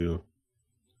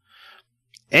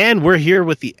And we're here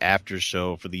with the after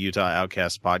show for the Utah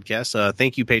Outcasts podcast.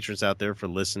 Thank you, patrons out there, for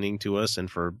listening to us and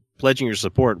for pledging your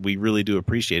support. We really do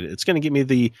appreciate it. It's going to get me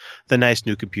the nice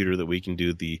new computer that we can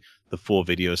do the full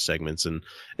video segments, and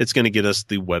it's going to get us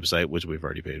the website, which we've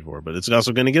already paid for, but it's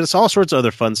also going to get us all sorts of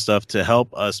other fun stuff to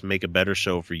help us make a better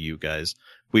show for you guys.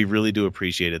 We really do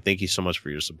appreciate it. Thank you so much for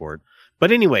your support.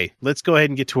 But anyway, let's go ahead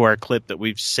and get to our clip that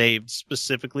we've saved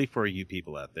specifically for you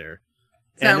people out there.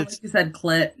 Sounds like you said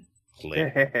clit.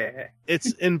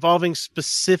 It's involving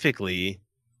specifically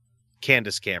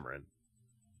Candace Cameron,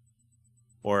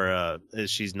 or as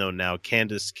she's known now,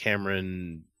 Candace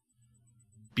Cameron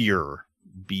Bure,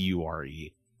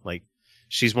 B-U-R-E. Like,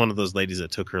 she's one of those ladies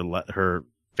that took her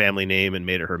family name and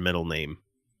made it her middle name.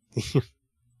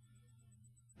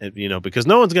 And, you know, because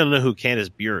no one's gonna know who Candace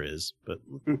Bure is, but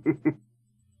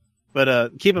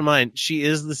keep in mind she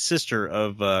is the sister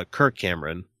of Kirk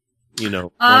Cameron. You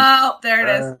know. There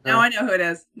it is. Now I know who it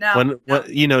is.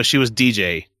 You know, she was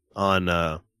DJ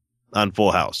on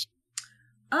Full House.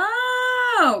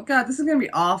 Oh God, this is gonna be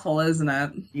awful, isn't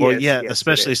it? Well, yes,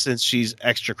 especially since she's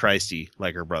extra Christy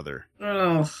like her brother.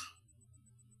 Ugh.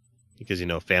 Because, you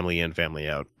know, family in, family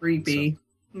out. Creepy.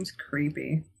 It's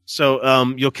creepy.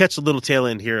 So you'll catch a little tail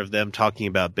end here of them talking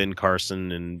about Ben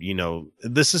Carson, and you know,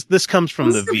 this comes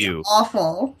from The View.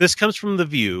 Awful. This comes from The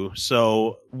View.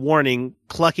 So warning,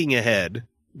 clucking ahead,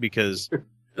 because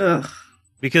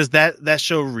that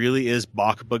show really is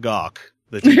bawk, gawk,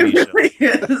 the TV it show. really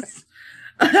is.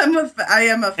 I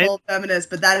am a full feminist,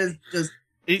 but that is just.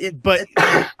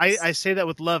 I say that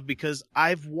with love because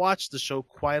I've watched the show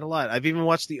quite a lot. I've even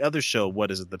watched the other show. What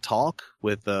is it? The Talk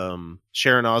with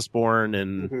Sharon Osbourne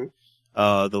and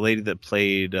the lady that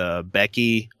played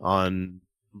Becky on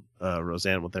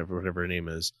Roseanne, whatever her name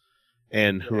is,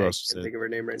 and who else? I can't think of her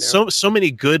name right now. So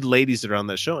many good ladies that are on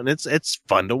that show, and it's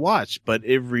fun to watch. But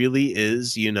it really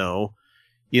is, you know,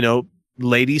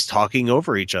 ladies talking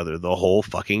over each other the whole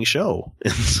fucking show.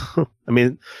 And so, I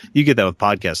mean, you get that with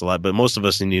podcasts a lot, but most of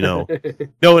us, and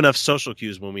know enough social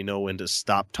cues when we know when to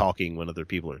stop talking when other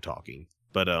people are talking.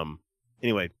 But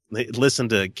anyway, listen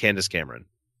to Candace Cameron.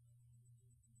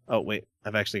 Oh wait,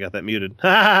 I've actually got that muted.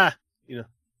 You know,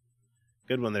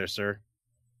 good one there, sir.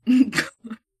 Let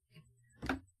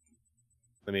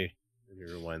me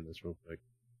rewind this real quick.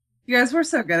 You guys were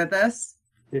so good at this.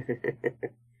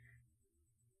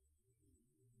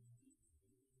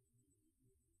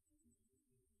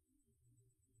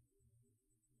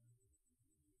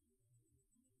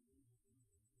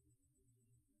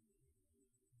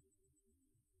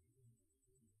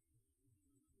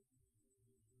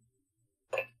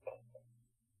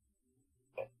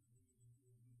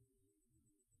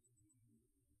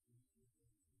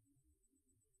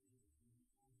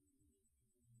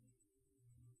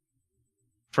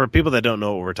 For people that don't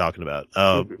know what we're talking about,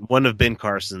 one of Ben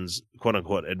Carson's quote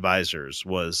unquote advisors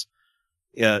was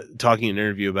talking in an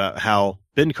interview about how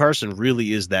Ben Carson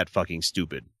really is that fucking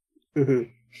stupid. Mm-hmm.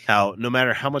 How no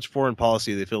matter how much foreign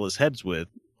policy they fill his head with,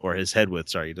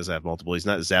 sorry, he doesn't have multiple. He's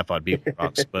not Zaphod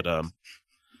Beaverbox, but no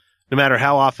matter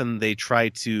how often they try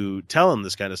to tell him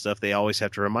this kind of stuff, they always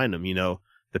have to remind him, you know,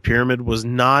 the pyramid was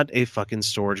not a fucking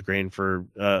storage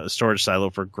silo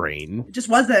for grain. It just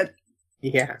wasn't.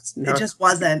 Yes. It just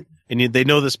wasn't. And they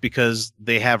know this because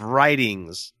they have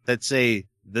writings that say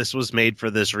this was made for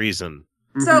this reason.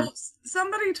 So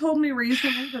somebody told me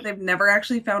recently that they've never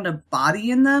actually found a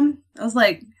body in them. I was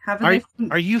like,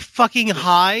 are you fucking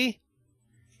high?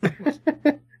 They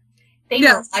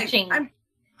were watching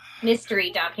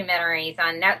mystery documentaries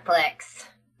on Netflix.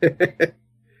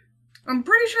 I'm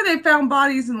pretty sure they found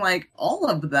bodies in like all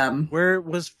of them. Where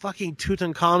was fucking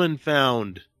Tutankhamun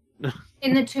found?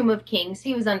 In the Tomb of Kings.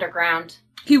 He was underground.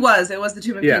 He was. It was the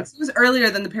Tomb of Kings. He was earlier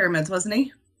than the pyramids, wasn't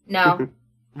he? No.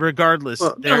 Regardless,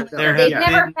 they've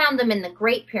never found them in the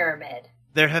Great Pyramid.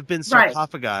 There have been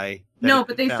sarcophagi. No,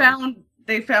 but they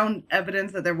found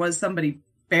evidence that there was somebody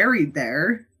buried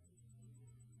there.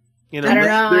 You know, I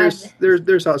don't know.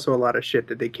 There's also a lot of shit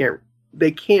that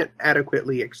they can't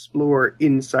adequately explore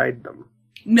inside them.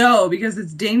 No, because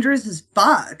it's dangerous as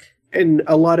fuck. And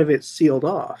a lot of it's sealed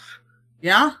off.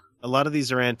 Yeah. A lot of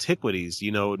these are antiquities,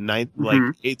 you know,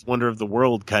 eighth wonder of the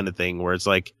world kind of thing, where it's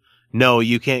like, no,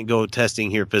 you can't go testing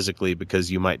here physically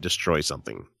because you might destroy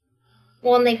something.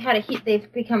 Well, and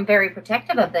they've become very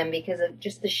protective of them because of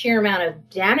just the sheer amount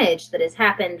of damage that has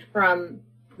happened from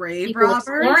grave people robbers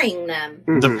exploring them.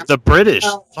 The British,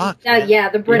 fuck.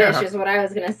 The British is what I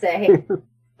was gonna say.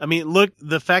 I mean, look,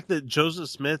 the fact that Joseph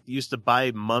Smith used to buy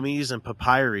mummies and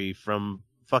papyri from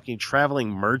fucking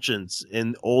traveling merchants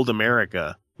in old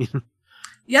America.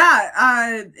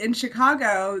 Yeah, in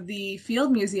Chicago, the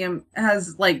Field Museum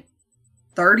has like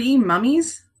 30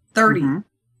 mummies. 30. Mm-hmm.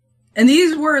 And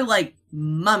these were like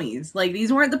mummies. Like,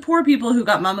 these weren't the poor people who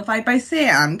got mummified by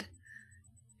sand.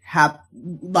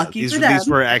 Lucky for them. These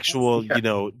were actual,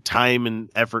 time and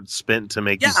effort spent to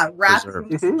make these rats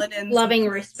preserved. and linens. Loving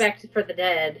respect for the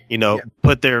dead.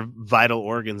 Put their vital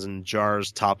organs in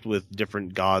jars topped with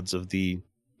different gods of the...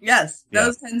 Yes,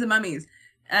 those kinds of mummies.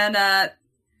 And,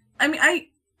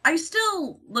 I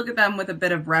still look at them with a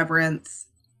bit of reverence.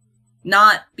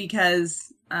 Not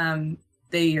because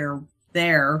they are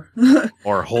there.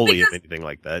 Or holy, if anything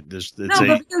like that.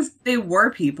 But because they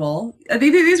were people.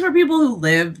 These were people who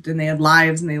lived, and they had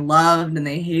lives, and they loved, and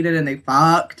they hated, and they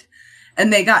fucked.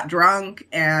 And they got drunk,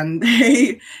 and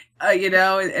they,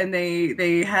 and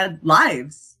they had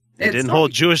lives. They didn't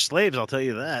hold Jewish slaves, I'll tell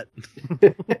you that.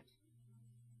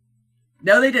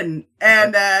 No, they didn't.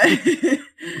 And,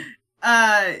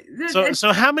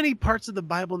 So how many parts of the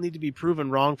Bible need to be proven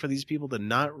wrong for these people to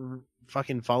not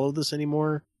fucking follow this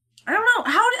anymore? I don't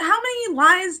know. How many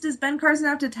lies does Ben Carson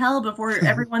have to tell before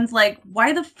everyone's like,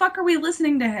 why the fuck are we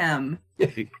listening to him?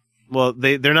 Well,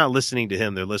 they're not listening to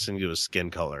him. They're listening to his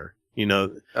skin color.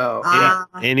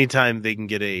 Anytime they can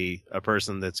get a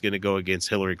person that's going to go against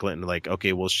Hillary Clinton, like,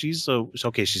 okay, well, she's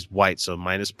white, so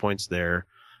minus points there.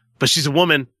 But she's a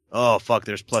woman. Oh, fuck,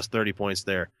 there's plus 30 points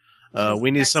there. We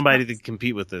need somebody to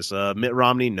compete with this. Mitt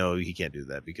Romney, no, he can't do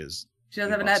that because she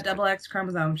doesn't have a double X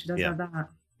chromosome. She doesn't have that.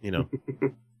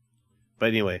 But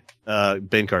anyway,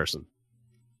 Ben Carson.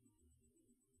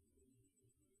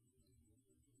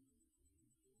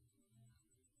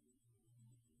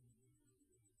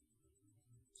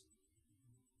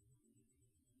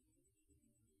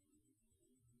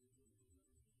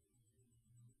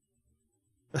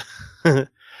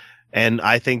 And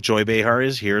I think Joy Behar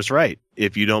is right.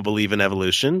 If you don't believe in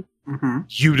evolution,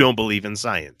 you don't believe in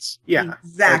science. Yeah,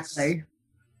 exactly.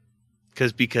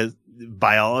 Because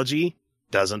biology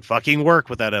doesn't fucking work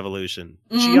without evolution.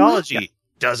 Geology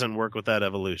doesn't work without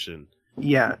evolution.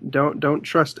 Yeah, don't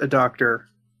trust a doctor.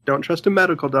 Don't trust a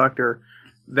medical doctor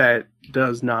that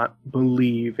does not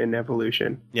believe in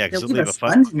evolution. Yeah, because you'll leave a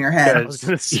sponge in your head. I was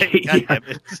going to say, God damn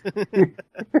it.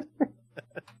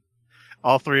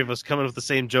 All three of us coming with the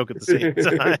same joke at the same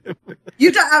time.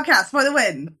 Utah Outcasts for the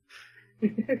win.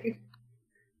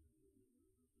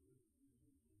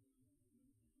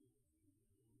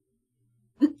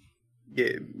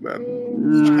 Yeah,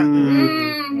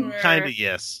 kind of,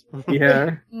 yes.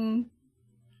 Yeah.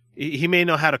 He may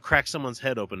know how to crack someone's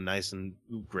head open nice and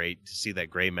great to see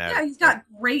that gray matter. Yeah, he's got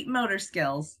great motor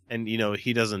skills. And,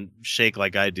 he doesn't shake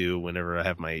like I do whenever I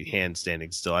have my hand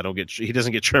standing still. He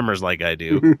doesn't get tremors like I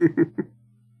do.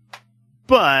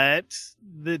 But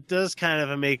that does kind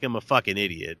of make him a fucking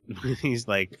idiot. He's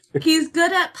like... He's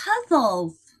good at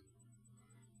puzzles.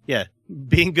 Yeah,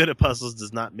 being good at puzzles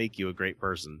does not make you a great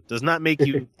person. Does not make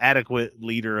you adequate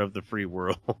leader of the free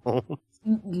world.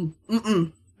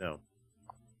 No.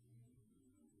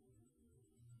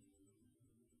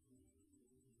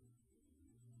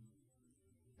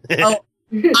 Oh,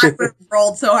 I would have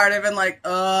rolled so hard. I've been like,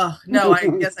 ugh, no, I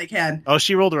guess I can. Oh,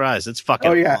 she rolled her eyes. It's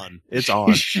fucking on. It's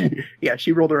on.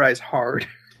 She rolled her eyes hard.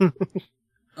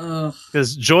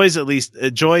 Because Joy's at least,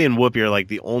 Joy and Whoopi are like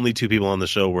the only two people on the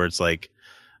show where it's like,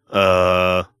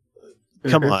 come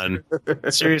on.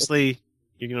 Seriously?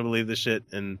 You're going to believe this shit?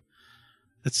 And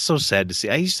it's so sad to see.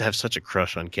 I used to have such a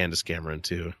crush on Candace Cameron,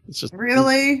 too. It's just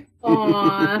really?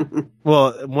 Aww.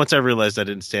 Well, once I realized I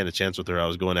didn't stand a chance with her, I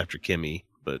was going after Kimmy,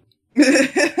 but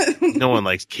no one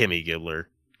likes Kimmy Gibbler.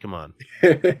 Come on.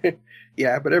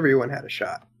 Yeah, but everyone had a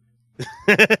shot.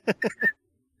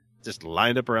 Just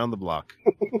lined up around the block.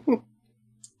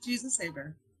 Jesus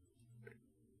Savior.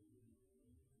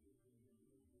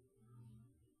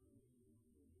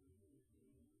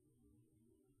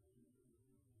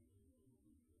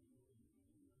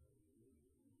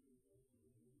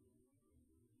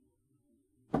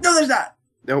 No, there's not.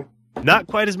 Nope. Not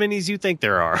quite as many as you think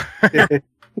there are.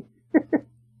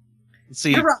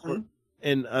 See,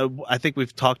 and I think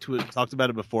we've talked about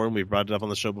it before, and we've brought it up on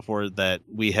the show before, that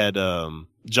we had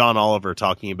John Oliver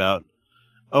talking about,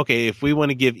 okay, if we want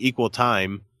to give equal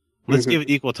time, let's give it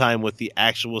equal time with the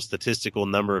actual statistical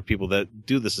number of people that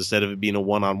do this instead of it being a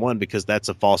one-on-one, because that's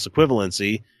a false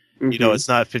equivalency. It's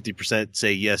not 50%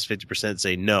 say yes, 50%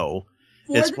 say no.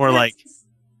 It's more like...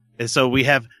 And so we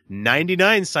have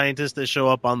 99 scientists that show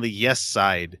up on the yes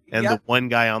side and the one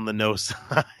guy on the no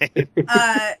side.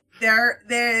 What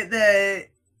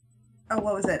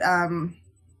was it?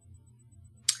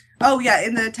 Oh, yeah,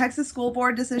 in the Texas School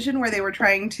Board decision where they were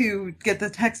trying to get the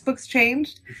textbooks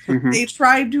changed, they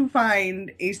tried to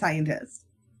find a scientist.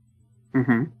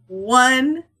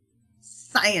 One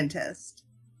scientist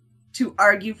to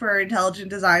argue for intelligent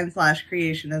design /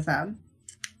 creationism.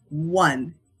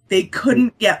 One. They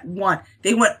couldn't get one.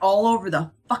 They went all over the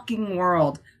fucking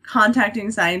world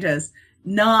contacting scientists.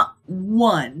 Not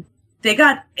one. They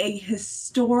got a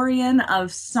historian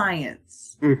of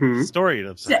science. Historian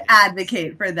of science. To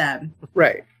advocate for them.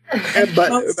 Right.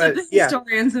 Most of the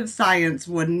historians of science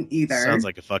wouldn't either. Sounds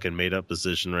like a fucking made up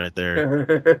position right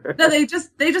there. No, they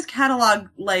just catalog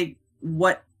like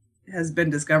what has been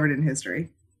discovered in history.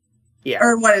 Yeah.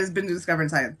 Or what has been discovered in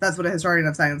science. That's what a historian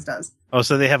of science does. Oh,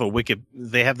 so they have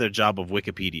they have their job of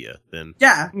Wikipedia then.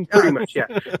 Yeah. Pretty much, yeah.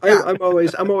 I'm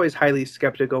always highly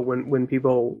skeptical when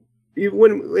people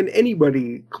when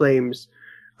anybody claims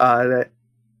that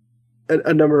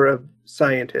a number of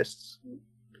scientists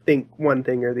think one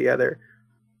thing or the other,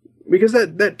 because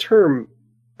that term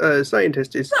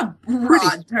scientist is a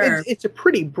broad term. It's a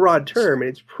pretty broad term, and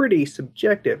it's pretty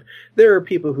subjective. There are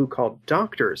people who call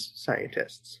doctors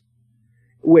scientists,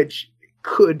 which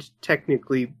could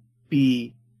technically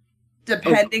be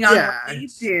depending on what they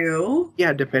do.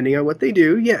 Yeah, depending on what they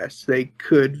do, yes, they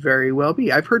could very well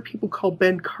be. I've heard people call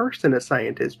Ben Carson a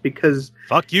scientist because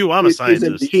fuck you, I'm a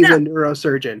scientist. He's a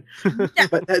neurosurgeon.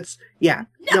 But that's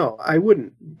no, I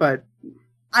wouldn't. But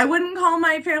I wouldn't call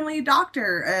my family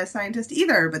doctor a scientist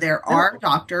either. But there are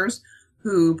doctors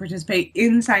who participate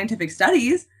in scientific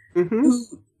studies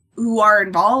who are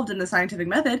involved in the scientific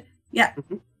method. Yeah,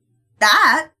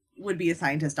 that would be a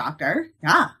scientist doctor.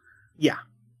 Yeah. Yeah.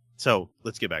 So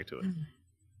let's get back to it.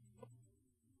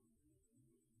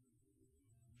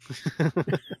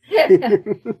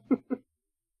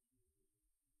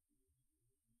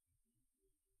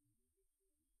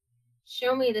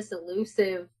 Show me this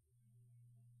elusive.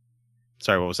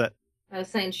 Sorry, what was that? I was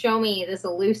saying, show me this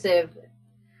elusive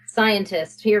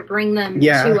scientist. Here, bring them to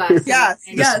us.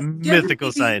 Yes.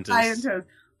 Mythical scientist.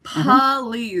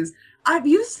 Please. Have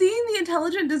you seen the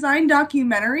intelligent design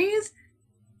documentaries?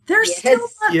 They're still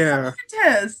not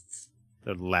scientists.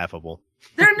 They're laughable.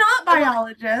 They're not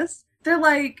biologists. They're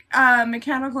like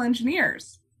mechanical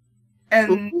engineers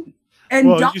and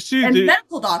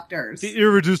medical doctors. The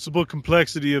irreducible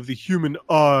complexity of the human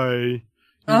eye.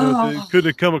 They could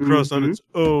have come across on its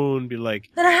own. Be like,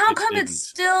 then how come it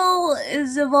still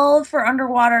is evolved for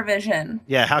underwater vision?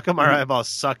 Yeah, how come our eyeballs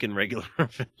suck in regular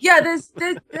vision? Yeah, this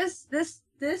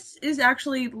is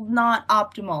actually not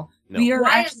optimal. No. We are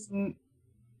actually.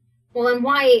 Well, and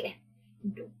why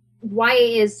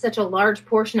is such a large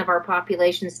portion of our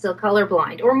population still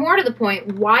colorblind? Or more to the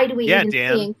point, why do we even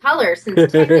see in color?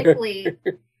 Since technically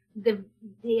the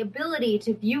ability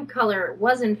to view color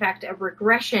was in fact a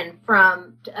regression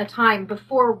from a time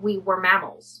before we were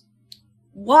mammals.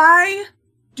 Why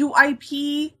do I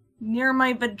pee near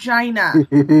my vagina?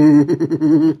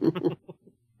 The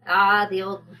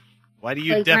old. Why do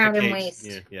you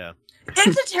defecate? Yeah.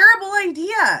 It's a terrible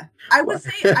idea. I was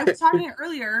talking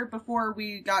earlier before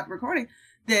we got recording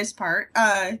this part.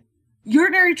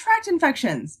 Urinary tract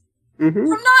infections from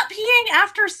not peeing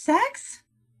after sex.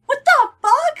 What the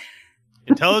fuck?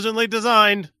 Intelligently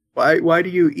designed. Why do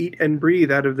you eat and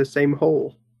breathe out of the same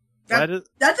hole?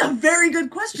 That's a very good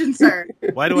question, sir.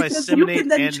 Why do I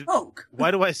seminate and choke?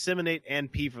 Why do I seminate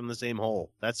and pee from the same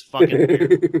hole? That's fucking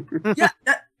weird. Yeah.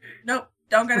 Nope.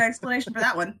 Don't get an explanation for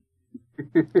that one.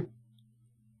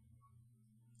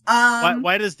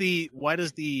 Why does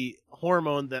the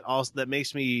hormone that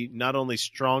makes me not only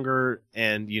stronger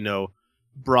and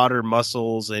broader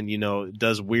muscles and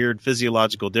does weird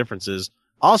physiological differences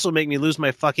also make me lose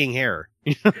my fucking hair?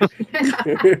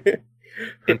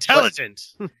 Intelligent.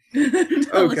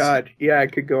 Oh God, yeah, I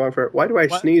could go on for it. Why do I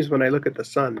sneeze when I look at the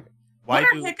sun? What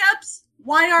are hiccups?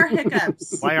 Why are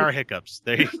hiccups? Why are hiccups?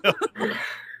 There you go.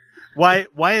 Why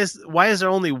is there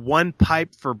only one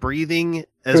pipe for breathing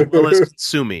as well as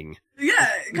consuming? Yeah,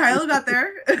 Kylo got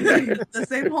there. The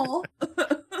same hole.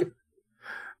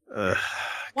 Why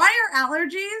are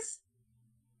allergies?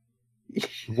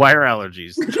 Why are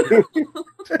allergies?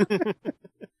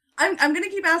 I'm gonna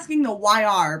keep asking the why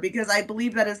are, because I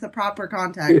believe that is the proper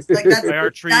context. Like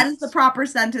that is the proper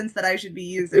sentence that I should be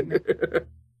using.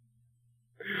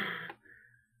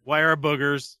 Why are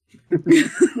boogers?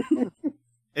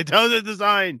 Intelligent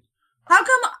design. How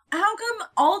come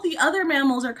all the other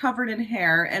mammals are covered in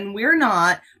hair and we're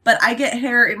not, but I get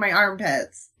hair in my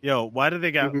armpits? Yo, why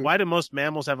do most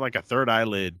mammals have like a third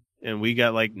eyelid and we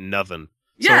got like nothing?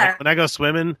 Yeah. So when I go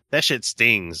swimming, that shit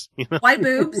stings. Why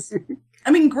boobs?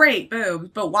 I mean, great boobs,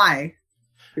 but why?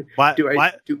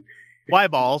 Why? Why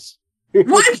balls?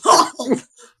 Why balls?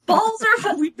 Balls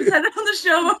are, we've said it on the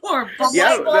show before.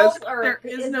 Balls are, there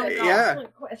is no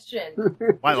question.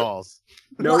 Why balls?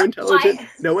 No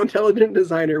intelligent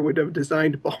designer would have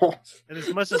designed balls. And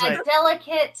as much as a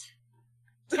delicate,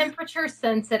 temperature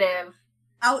sensitive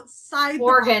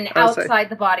organ outside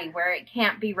the body where it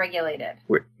can't be regulated.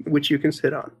 Which you can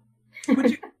sit on. They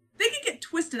can get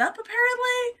twisted up,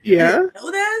 apparently. Yeah. You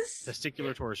know this?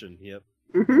 Testicular torsion. Yep.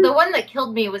 Mm-hmm. The one that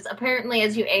killed me was apparently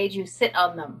as you age, you sit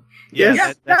on them.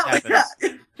 Yeah, that happens. Yeah.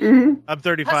 Mm-hmm. I'm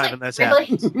 35 and that's really?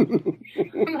 happened.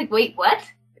 I'm like, wait, what?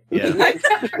 Yeah.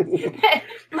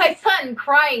 My son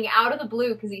crying out of the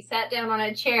blue because he sat down on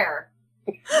a chair.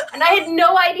 And I had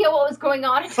no idea what was going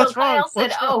on until Kyle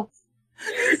said, "Oh."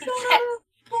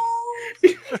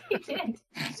 He did.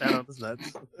 Sat on his nuts.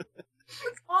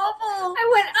 It's awful.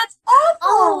 I went, that's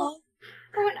awful.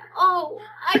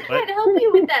 I can't help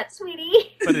you with that,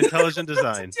 sweetie. But intelligent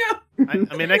design.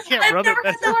 I mean, I can't rub it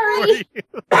better for you.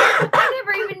 I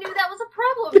never even knew that was a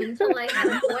problem until I had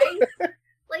a boy.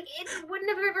 Like, it wouldn't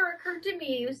have ever occurred to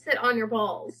me you sit on your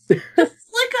balls. Just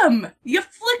flick them. You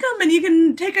flick them and you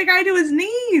can take a guy to his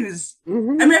knees.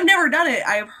 Mm-hmm. I mean, I've never done it.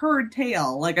 I've heard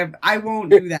tale. Like, I won't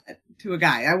do that to a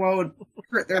guy. I won't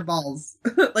hurt their balls,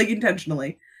 like,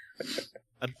 intentionally.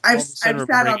 I've sat on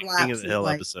laps. King of the Hill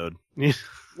like, episode.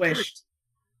 Wished.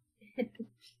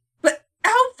 But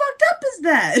how fucked up is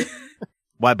that?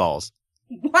 Why balls?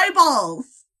 Why balls?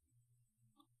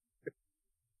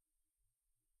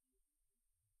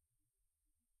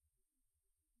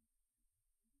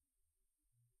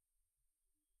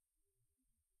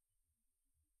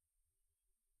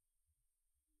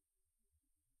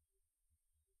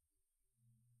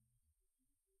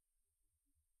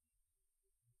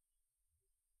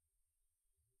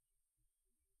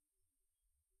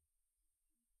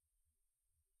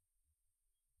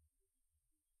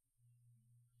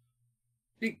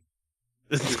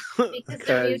 Because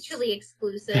they're mutually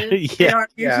exclusive.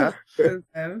 Yeah.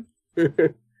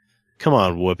 Come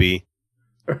on, Whoopi.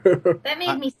 That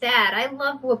made me sad. I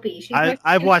love Whoopi.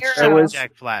 I've watched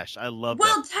Jack Flash. I love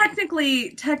that.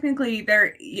 Technically,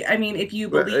 there. I mean, if you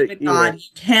believe in God, you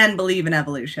can believe in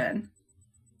evolution.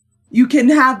 You can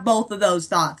have both of those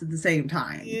thoughts at the same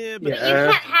time. Yeah, but you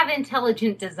can't have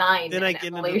intelligent design. Then I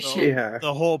get into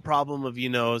the whole problem of,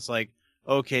 it's like,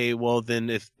 okay, well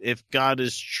then if God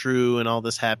is true and all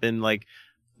this happened, like,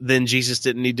 then Jesus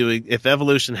didn't need to. If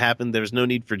evolution happened, there's no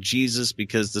need for Jesus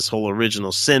because this whole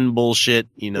original sin bullshit,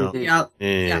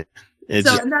 Yeah.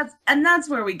 So that's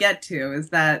where we get to is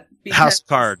that House of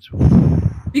Cards.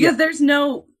 Because there's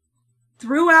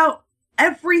throughout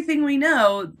everything we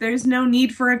know, there's no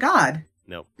need for a God.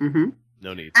 No. Mm-hmm.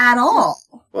 No need at all.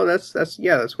 Well, that's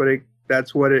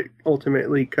what it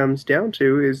ultimately comes down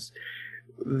to is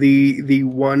the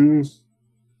one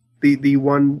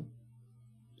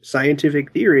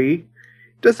scientific theory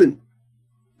doesn't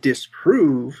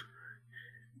disprove,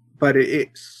 but it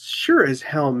sure as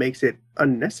hell makes it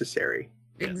unnecessary.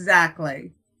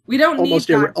 Exactly. We don't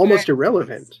almost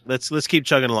irrelevant. Let's keep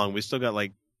chugging along. We still got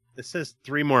it says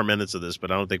 3 more minutes of this,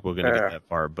 but I don't think we're gonna get that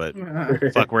far. But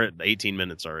fuck, we're at 18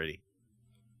 minutes already.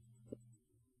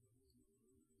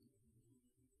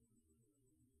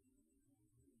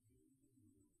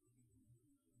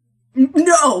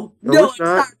 No,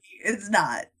 it's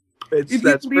not.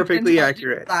 That's perfectly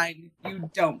accurate. Design, you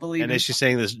don't believe. And as she's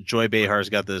saying this, Joy Behar's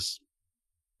got this.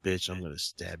 Bitch, I'm gonna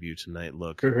stab you tonight.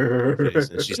 Look, and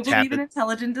she's you believe in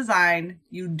intelligent design.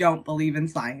 You don't believe in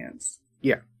science.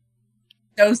 Yeah,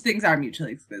 those things are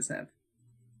mutually exclusive.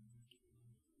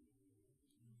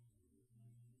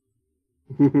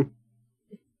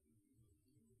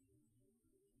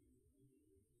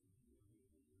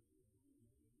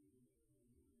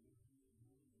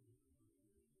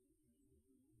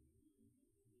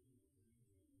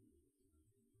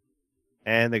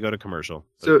 And they go to commercial.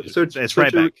 It's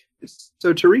right back.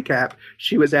 So to recap,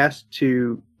 she was asked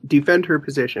to defend her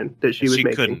position that she was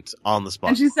making. She couldn't on the spot.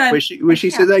 And she said, when she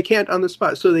says, "I can't on the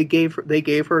spot." So they gave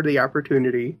her the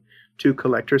opportunity to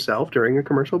collect herself during a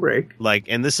commercial break.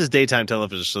 And this is daytime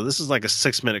television, so this is like a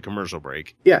 6-minute commercial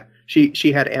break. Yeah,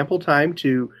 she had ample time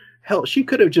to. Hell, she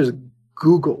could have just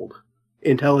Googled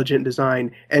intelligent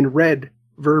design and read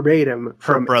verbatim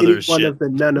from any one of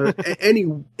the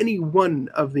any one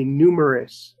of the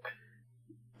numerous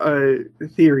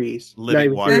theories,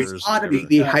 living waters,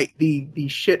 the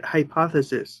shit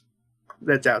hypothesis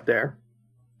that's out there.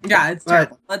 Yeah, it's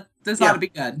terrible. But this ought to be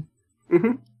good.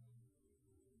 Mm-hmm.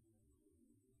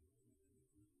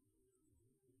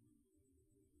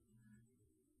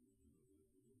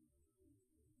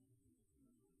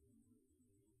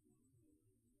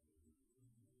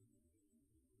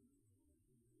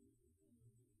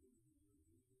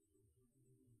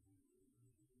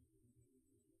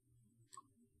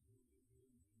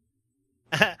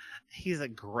 He's a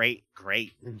great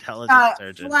intelligence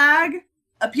surgeon. Flag,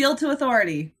 appeal to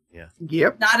authority. Yeah.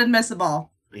 Yep. Not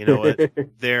admissible. You know what?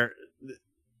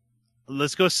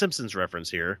 Let's go Simpsons reference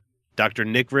here. Dr.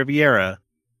 Nick Riviera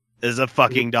is a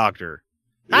fucking doctor.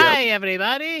 Yep. Hi,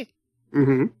 everybody.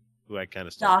 Mm-hmm. Who I kind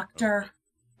of Dr.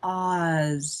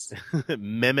 Oz.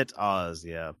 Mehmet Oz,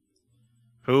 yeah.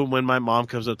 Who, when my mom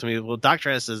comes up to me, well, Dr.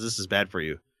 S says this is bad for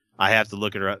you. I have to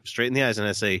look at her straight in the eyes and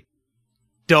I say,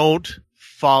 don't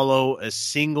follow a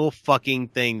single fucking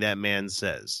thing that man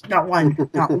says. Not one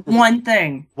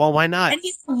thing. Well, why not? And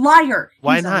he's a liar.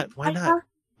 Why not?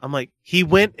 I'm like, he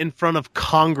went in front of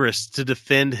Congress to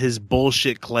defend his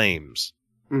bullshit claims.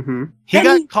 Mm-hmm. He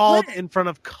got called in front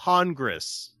of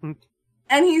Congress.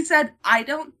 And he said, I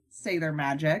don't say they're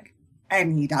magic.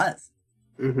 And he does.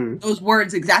 Mm-hmm. Those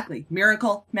words exactly.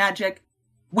 Miracle, magic,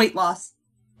 weight loss.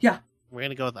 Yeah. We're going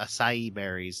to go with acai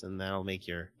berries, and that'll make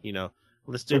your,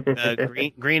 let's do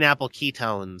green apple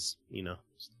ketones,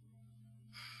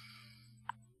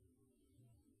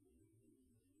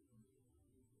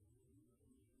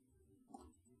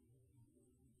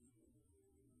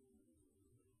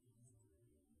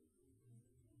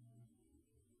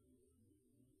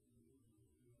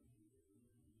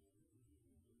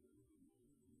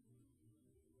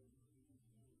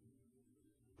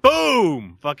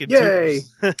 Boom! Fucking yay!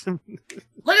 Look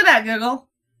at that, Google.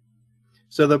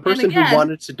 So the person who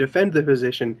wanted to defend the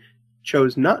position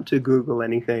chose not to Google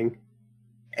anything,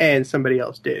 and somebody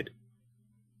else did.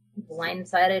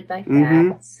 Blindsided by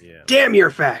facts. Yeah. Damn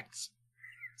your facts!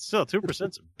 Still,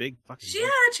 2%'s a big fucking... She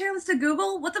had a chance to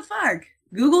Google. What the fuck?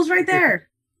 Google's right there.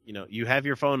 You have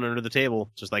your phone under the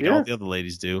table, just like all the other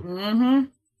ladies do. Mm-hmm.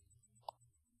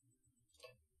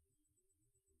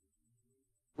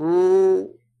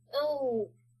 Oh.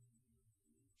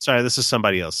 Sorry, this is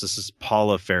somebody else. This is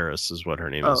Paula Ferris is what her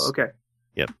name is. Oh, okay.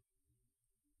 Yep.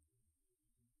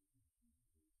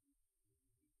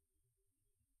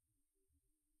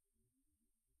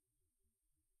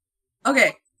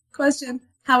 Okay, question.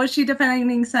 How is she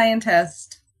defending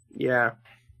scientist? Yeah.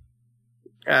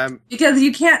 Because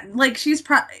you can't, she's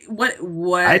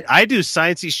what? I do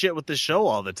sciencey shit with this show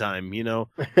all the time,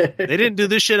 They didn't do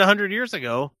this shit 100 years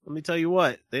ago. Let me tell you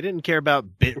what. They didn't care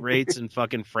about bit rates and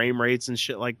fucking frame rates and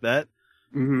shit like that.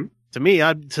 Mm-hmm. To me,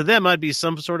 to them, I'd be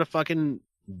some sort of fucking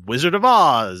Wizard of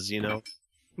Oz,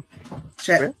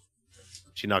 Shit.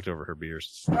 She knocked over her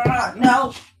beers.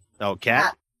 No. Oh,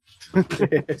 cat?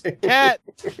 Cat!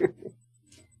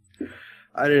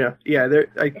 I don't know. Yeah,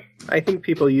 I think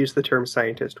people use the term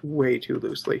scientist way too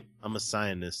loosely. I'm a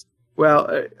scientist.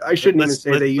 Well, I shouldn't even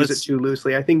say they use it too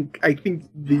loosely. I think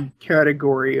the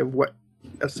category of what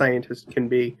a scientist can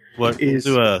be is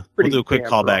we'll do a quick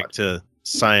callback broad. to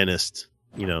scientist,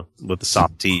 with the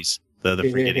soft T's, the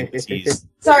forgetting the T's.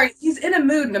 Sorry, he's in a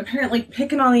mood and apparently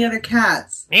picking on the other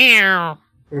cats. Meow.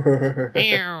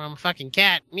 Meow, I'm a fucking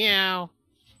cat. Meow.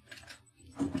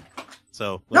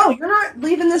 So no, you're not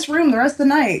leaving this room the rest of the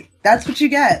night. That's what you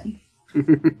get.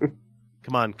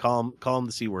 Come on, call him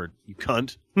the C word. You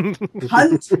cunt.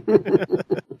 Cunt.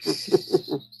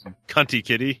 Cunty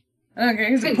kitty. Okay,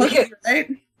 he's a pussy,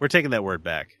 right? We're taking that word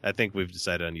back. I think we've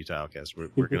decided on Utah Outcasts. We're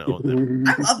going to own them.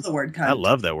 I love the word cunt. I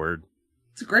love that word.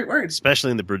 It's a great word. Especially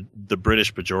in the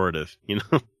British pejorative,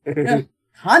 Yeah.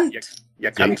 Cunt. You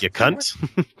cunt. You cunt.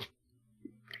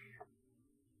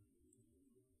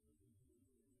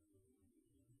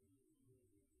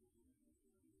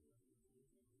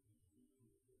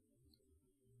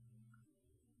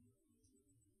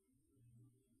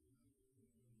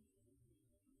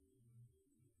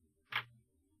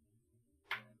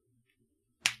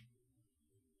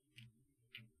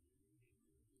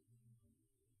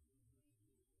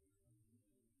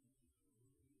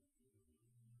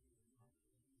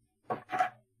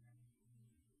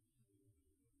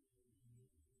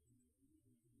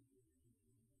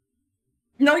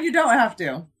 No, you don't have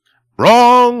to.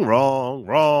 Wrong.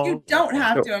 You don't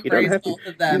have to embrace both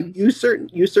of them. You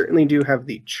certainly do have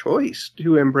the choice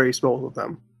to embrace both of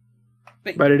them.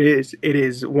 But it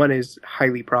is one is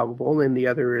highly probable and the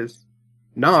other is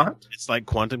not. It's like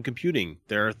quantum computing.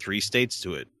 There are 3 states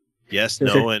to it. Yes,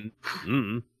 no, and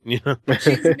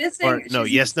She's missing.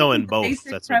 Yes, no, and both.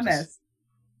 That's premise.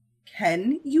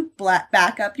 Can you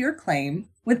back up your claim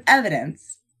with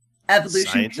evidence?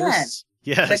 Evolution can.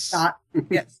 Yes. But not,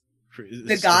 yes.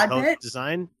 The God bit?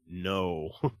 Design? No.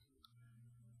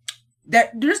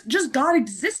 That just God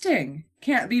existing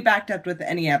can't be backed up with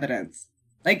any evidence.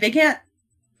 They can't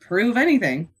prove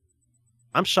anything.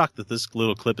 I'm shocked that this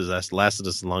little clip has lasted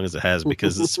as long as it has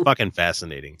because it's fucking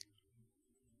fascinating.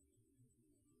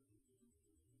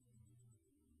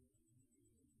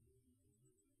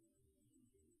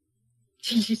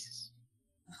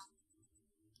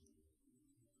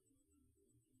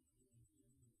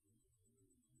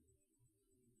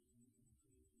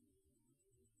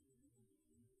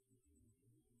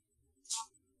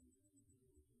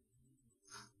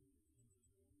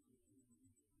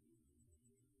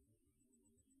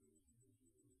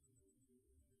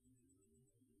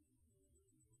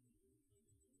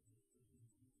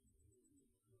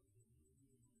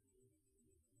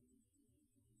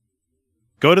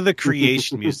 Go to the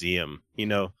Creation Museum,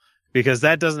 because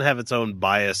that doesn't have its own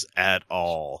bias at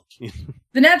all.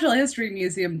 The Natural History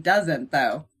Museum doesn't,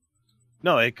 though.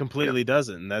 No, it completely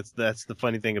doesn't. And that's the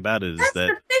funny thing about it. That's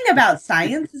the thing about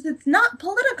science is it's not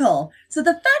political. So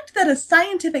the fact that a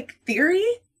scientific theory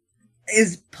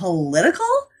is political,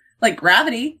 like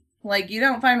gravity, like you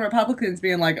don't find Republicans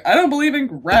being like, I don't believe in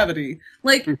gravity.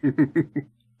 Like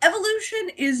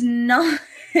evolution is not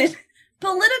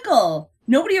political.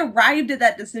 Nobody arrived at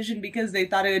that decision because they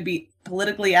thought it would be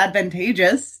politically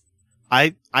advantageous.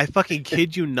 I fucking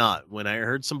kid you not. When I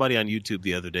heard somebody on YouTube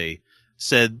the other day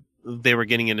said they were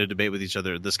getting into a debate with each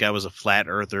other. This guy was a flat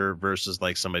earther versus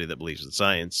like somebody that believes in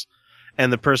science.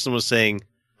 And the person was saying,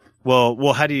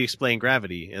 well, how do you explain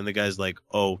gravity? And the guy's like,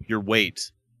 oh, your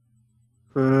weight.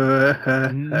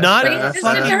 Not even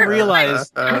fucking realize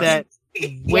that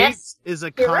weight is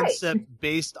a concept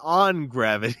based on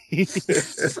gravity.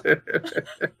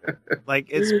 Like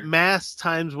it's mass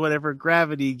times whatever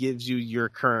gravity gives you your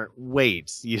current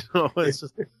weight. It's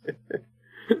just,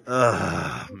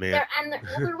 man.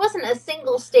 There wasn't a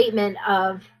single statement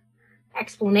of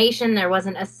explanation. There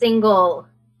wasn't a single.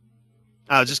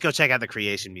 Oh, just go check out the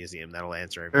Creation Museum. That'll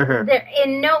answer everything. There,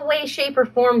 in no way, shape, or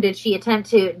form did she attempt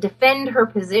to defend her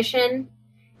position.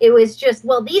 It was just,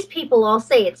 well, these people all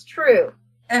say it's true.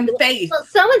 And faith. Well,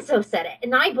 so-and-so said it,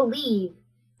 and I believe.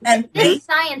 And this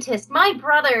scientist, my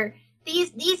brother,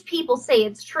 these people say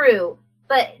it's true,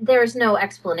 but there's no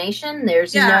explanation.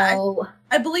 There's no...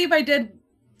 I believe I did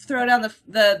throw down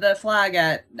the flag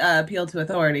at appeal to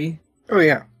authority. Oh,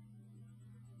 yeah.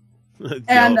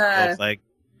 And like,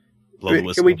 blow the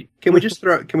whistle. Can we just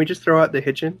throw out the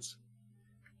Hitchens?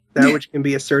 That which can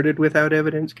be asserted without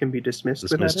evidence can be dismissed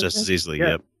without just evidence? as easily.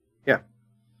 Yeah.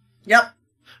 Yep.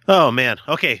 Oh man.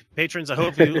 Okay, patrons.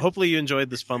 Hopefully you enjoyed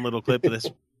this fun little clip of this.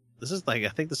 This is I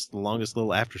think this is the longest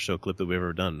little after show clip that we've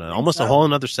ever done. Almost a whole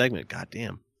another segment. God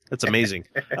damn. That's amazing.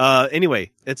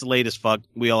 Anyway, it's late as fuck.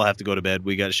 We all have to go to bed.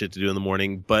 We got shit to do in the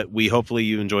morning, but hopefully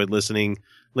you enjoyed listening.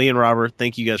 Lee and Robert,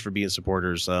 thank you guys for being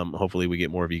supporters. Hopefully we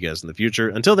get more of you guys in the future.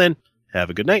 Until then, have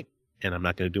a good night. And I'm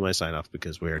not going to do my sign off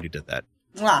because we already did that.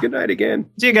 Good night again.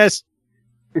 See you guys.